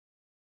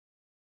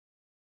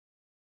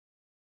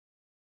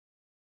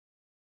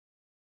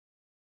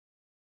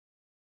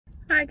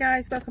Hi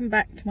guys, welcome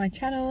back to my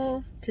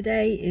channel.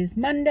 Today is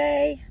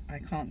Monday. I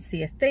can't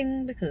see a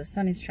thing because the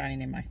sun is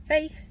shining in my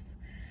face.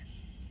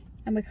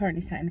 And we're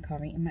currently sat in the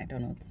car eating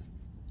McDonald's.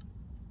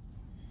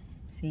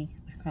 See,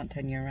 I can't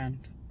turn you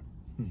around.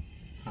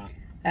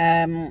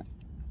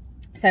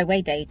 So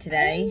weigh day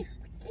today.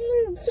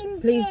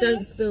 Please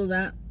don't spill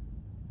that.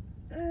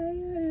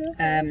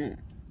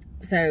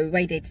 So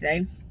weigh day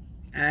today.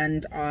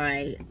 And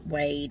I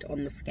weighed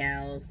on the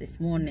scales this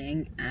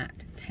morning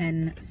at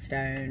 10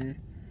 stone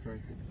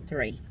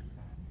 3.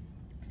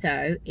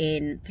 So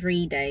in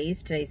 3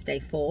 days, today's day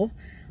 4,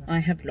 I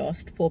have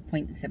lost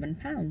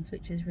 4.7 pounds,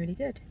 which is really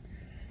good.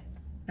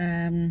 So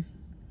I'm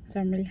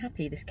really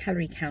happy. This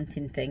calorie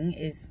counting thing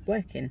is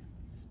working,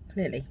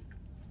 clearly.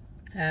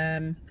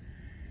 So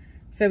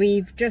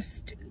we've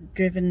just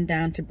driven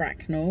down to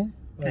Bracknell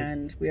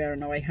and we are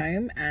on our way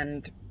home,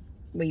 and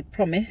we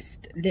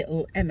promised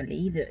little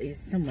Emily, that is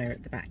somewhere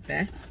at the back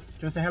there. Do you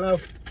want to say hello?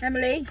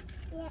 Emily?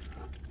 Yeah,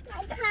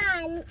 I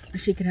can't.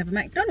 She could have a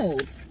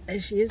McDonald's. There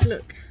she is,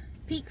 look.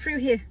 Peek through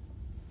here.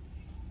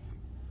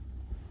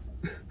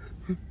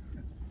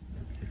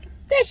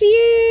 There she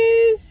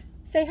is!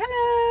 Say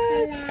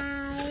hello!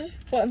 Hello.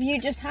 What have you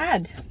just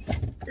had?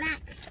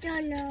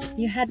 McDonald's.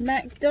 You had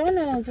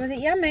McDonald's. Was it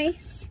yummy?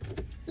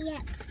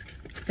 Yep.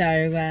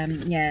 So,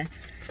 yeah.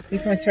 We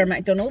promised her a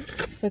McDonald's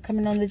for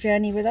coming on the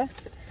journey with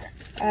us.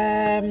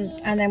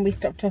 And then we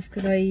stopped off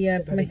because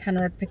I promised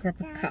Hannah I'd pick her up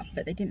a cup,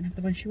 but they didn't have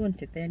the one she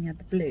wanted. They only had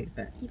the blue,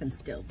 but even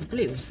still, the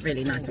blue was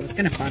really nice. I was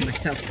going to buy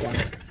myself one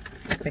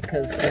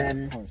because they are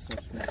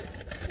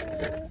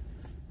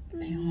lovely.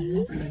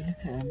 Look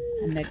at them,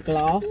 and they're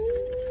glass,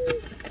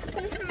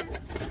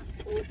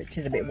 which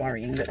is a bit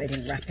worrying that they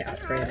didn't wrap it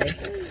up really.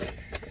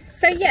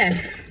 So yeah,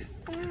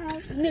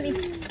 nearly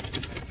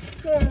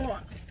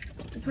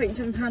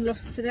 4.7 pound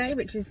loss today,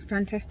 which is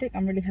fantastic.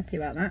 I'm really happy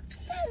about that.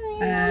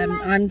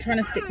 I'm trying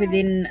to stick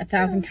within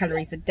 1,000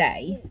 calories a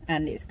day,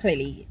 and it's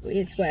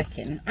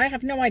working. I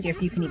have no idea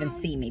if you can even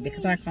see me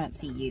because I can't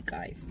see you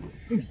guys.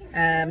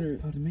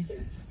 Pardon me.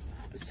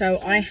 So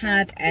I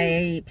had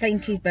a plain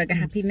cheeseburger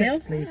Happy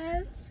Meal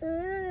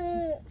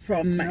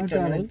from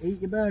McDonald's, Eat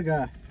your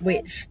burger.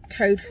 which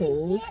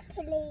totals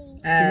Give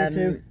me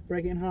 2.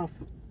 Break it in half.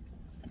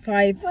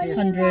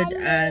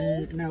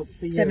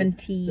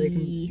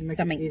 570 so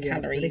something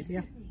calories. Ready?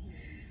 Yeah.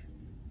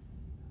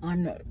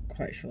 I'm not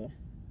quite sure.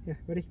 Yeah,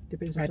 ready?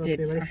 Dip it in some I sauce. did.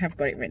 Ready? I have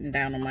got it written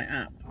down on my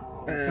app.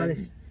 Try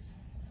this.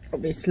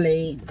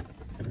 Obviously,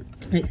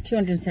 it's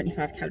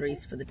 275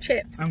 calories for the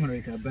chips. I'm going to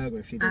eat a burger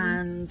if she doesn't.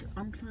 And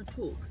I'm trying to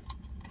talk.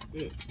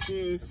 It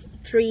is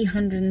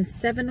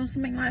 307 or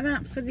something like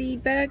that for the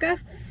burger.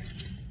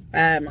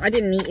 I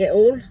didn't eat it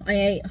all. I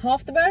ate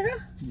half the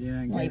burger.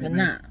 Yeah, Not even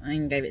that. I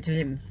gave it to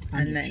him.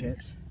 And then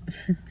chips.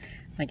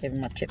 I gave him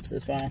my chips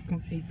as well.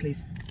 Come, eat,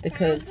 please.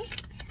 Because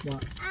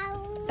What?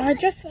 I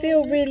just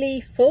feel really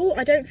full.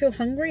 I don't feel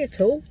hungry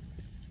at all.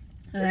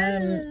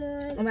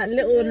 And that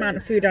little amount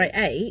of food I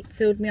ate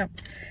filled me up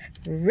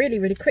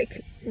really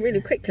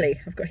quickly.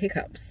 I've got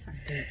hiccups.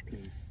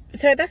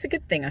 So that's a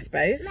good thing, I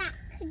suppose.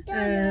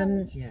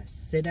 Yes,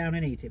 sit down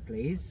and eat it,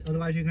 please.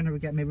 Otherwise you're going to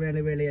get me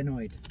really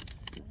annoyed.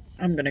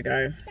 I'm going to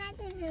go.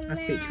 I'll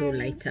speak to you all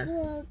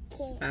later.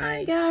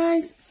 Bye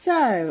guys.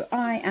 So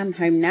I am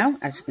home now,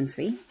 as you can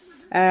see.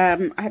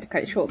 I had to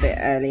cut it short a bit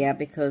earlier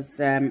because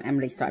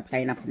Emily started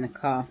playing up in the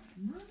car,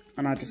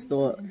 and I just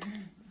thought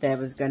there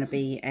was going to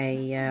be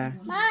a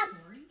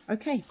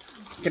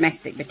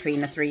domestic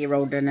between a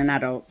 3-year-old and an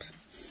adult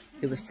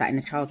who was sat in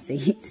a child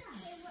seat.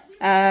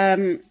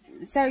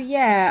 So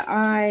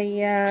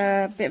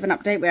yeah, bit of an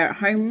update. We're at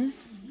home.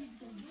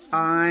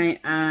 I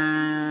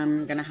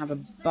am going to have a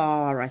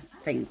bar, I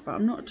think, but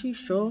I'm not too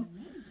sure.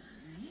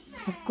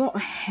 I've got a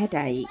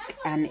headache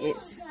and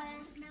it's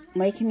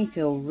making me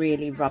feel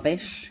really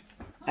rubbish.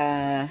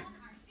 I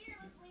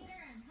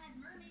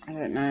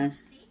don't know.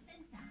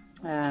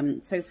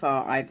 So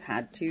far I've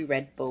had 2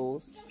 Red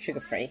Bulls,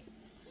 sugar-free,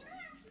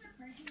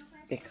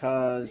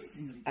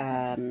 because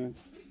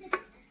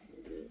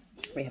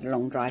we had a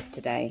long drive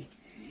today.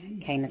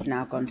 Kane has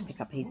now gone to pick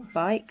up his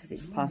bike because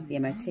it's past the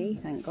MOT,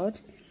 thank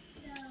God.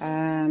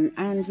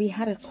 And we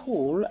had a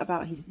call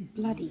about his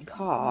bloody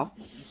car.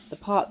 The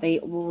part they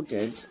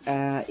ordered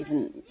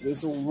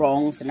is all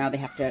wrong, so now they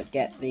have to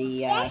get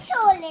the That's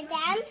all of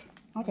them.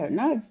 I don't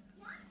know,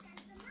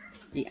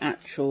 the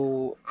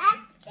actual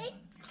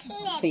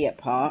Fiat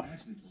part,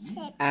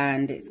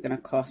 and it's going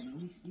to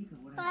cost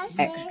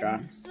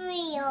extra.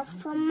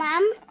 For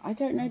Mum. I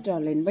don't know,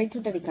 darling. Wait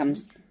till Daddy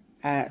comes.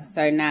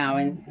 So now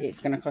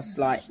it's going to cost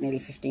like nearly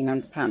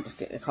 £1,500 just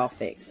to get the car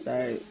fixed. So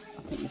I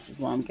think this is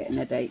why I'm getting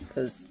a date,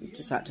 because we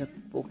just had to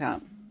fork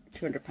out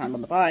 £200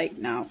 on the bike,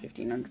 now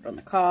 £1,500 on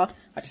the car.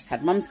 I just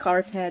had Mum's car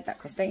repaired, that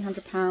cost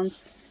 £800.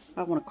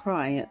 I want to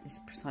cry at this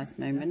precise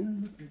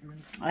moment.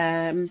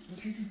 I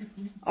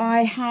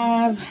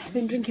have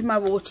been drinking my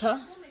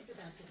water.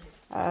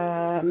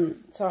 So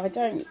I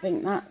don't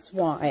think that's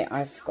why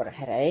I've got a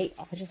headache.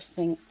 I just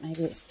think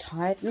maybe it's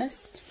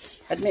tiredness.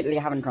 Admittedly,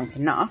 I haven't drunk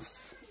enough.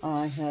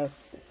 I have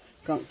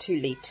Got 2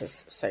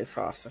 litres so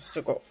far, so I've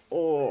still got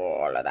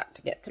all of that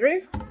to get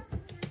through.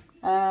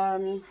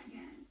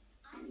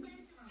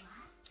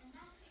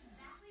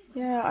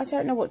 Yeah, I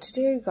don't know what to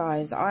do,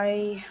 guys.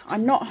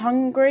 I'm not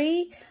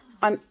hungry.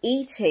 I'm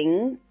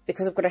eating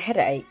because I've got a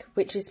headache,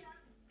 which is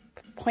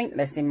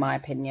pointless in my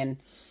opinion.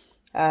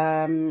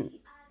 I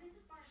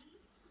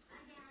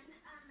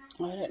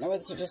don't know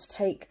whether to just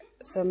take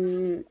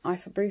some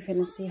ibuprofen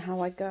and see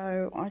how I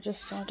go. I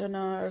don't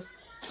know.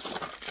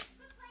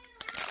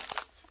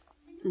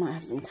 Might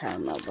have some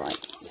caramel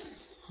bites.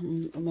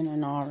 I'm in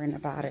an R-ing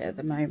about it at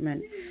the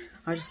moment.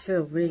 I just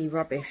feel really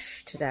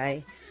rubbish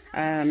today.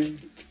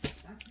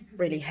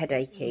 Really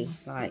headachy.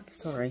 Like,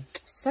 sorry.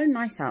 It's so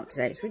nice out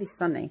today. It's really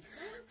sunny.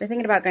 We're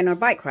thinking about going on a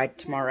bike ride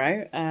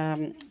tomorrow.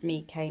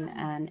 Me, Kane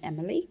and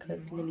Emily,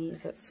 because Lily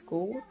is at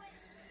school.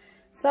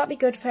 So that'd be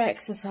good for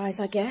exercise,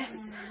 I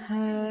guess.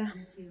 I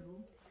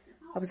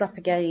was up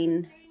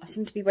again. I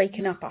seem to be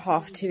waking up at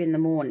 2:30 in the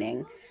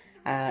morning.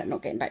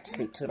 Not getting back to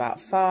sleep till about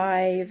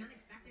 5,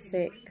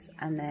 6,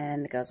 and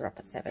then the girls are up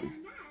at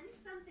 7.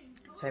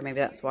 So maybe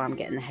that's why I'm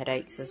getting the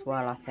headaches as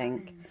well, I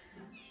think.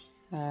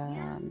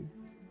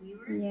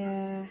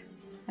 Yeah,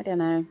 I don't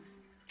know.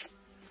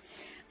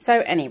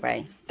 So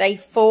anyway, day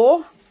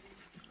 4,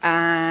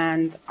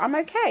 and I'm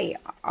okay.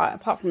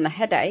 Apart from the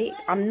headache,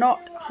 I'm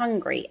not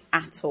hungry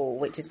at all,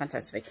 which is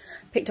fantastic.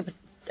 Picked up,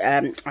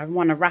 I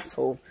won a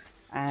raffle,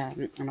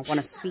 and I won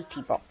a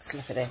sweetie box.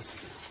 Look at this.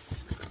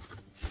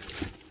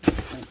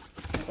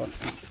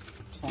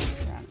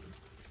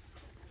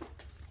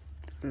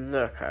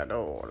 Look at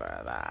all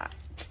of that.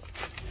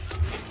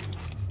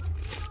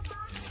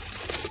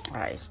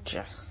 That is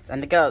just,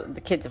 and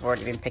the kids have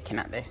already been picking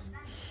at this.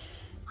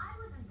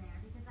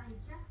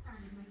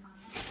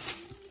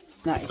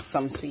 That is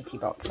some sweetie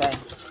box there.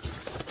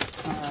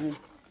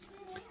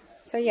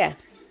 So yeah,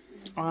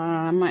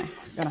 I might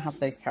gonna have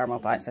those caramel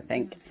bites, I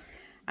think,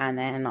 and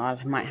then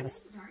I might have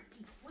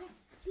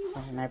I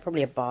don't know,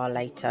 probably a bar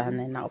later, and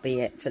then that'll be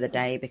it for the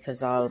day,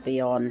 because I'm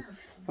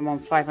on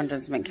 500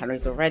 and something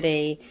calories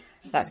already.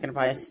 That's going to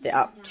boost it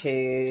up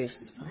to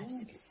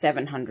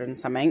 700 and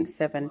something.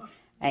 7,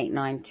 8,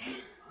 9, 10,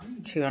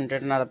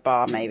 200, another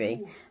bar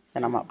maybe.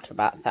 Then I'm up to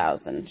about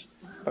 1,000.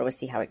 But we'll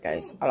see how it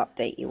goes. I'll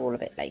update you all a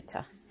bit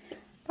later.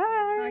 Bye.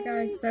 Hi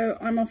guys, so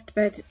I'm off to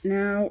bed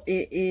now.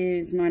 It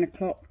is 9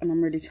 o'clock and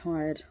I'm really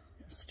tired.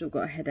 I've still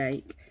got a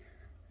headache.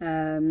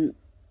 I'm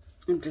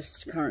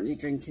just currently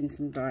drinking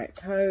some Diet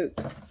Coke,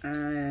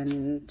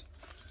 and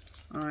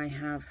I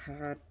have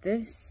had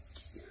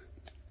this.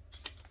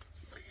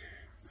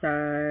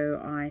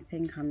 So I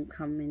think I'm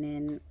coming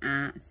in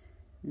at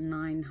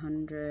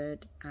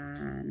 900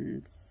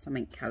 and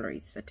something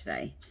calories for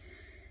today,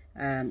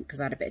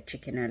 because I had a bit of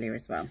chicken earlier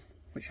as well,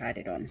 which I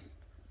added on,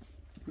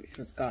 which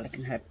was garlic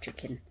and herb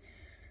chicken.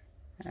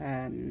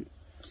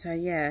 So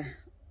yeah,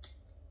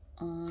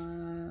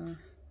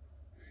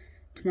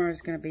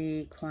 tomorrow's going to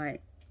be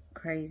quite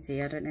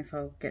crazy. I don't know if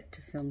I'll get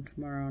to film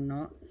tomorrow or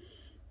not,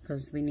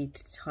 because we need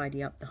to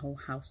tidy up the whole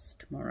house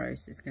tomorrow,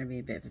 so it's going to be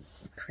a bit of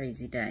a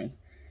crazy day.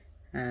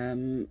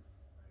 Maybe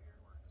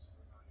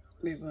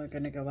we're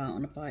going to go out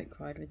on a bike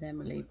ride with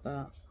Emily,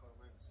 but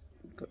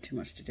I've got too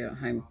much to do at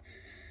home.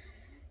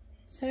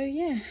 So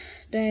yeah,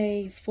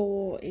 day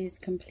 4 is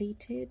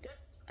completed.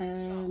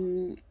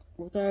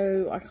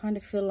 Although I kind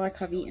of feel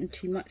like I've eaten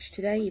too much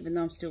today, even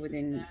though I'm still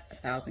within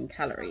 1,000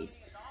 calories.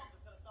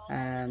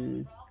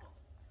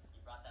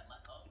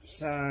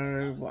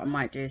 So what I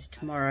might do is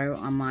tomorrow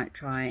I might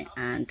try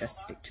and just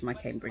stick to my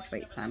Cambridge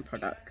Weight Plan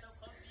products,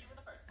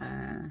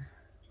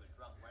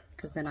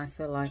 because then I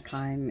feel like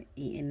I'm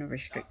eating a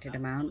restricted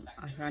amount.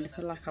 I kind of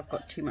feel like I've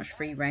got too much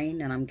free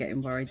reign, and I'm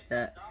getting worried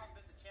that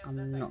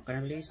I'm not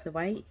going to lose the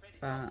weight,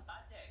 but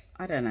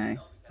I don't know.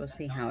 We'll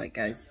see how it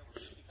goes.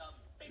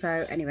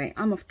 So anyway,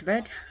 I'm off to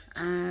bed,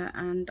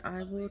 and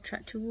I will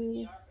chat to you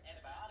all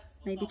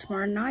maybe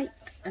tomorrow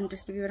night and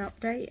just give you an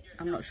update.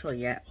 I'm not sure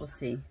yet. We'll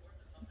see.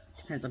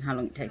 Depends on how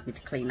long it takes me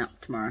to clean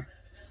up tomorrow.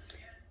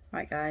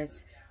 Right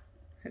guys,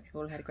 hope you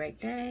all had a great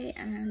day,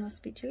 and I'll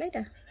speak to you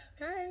later.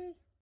 Bye.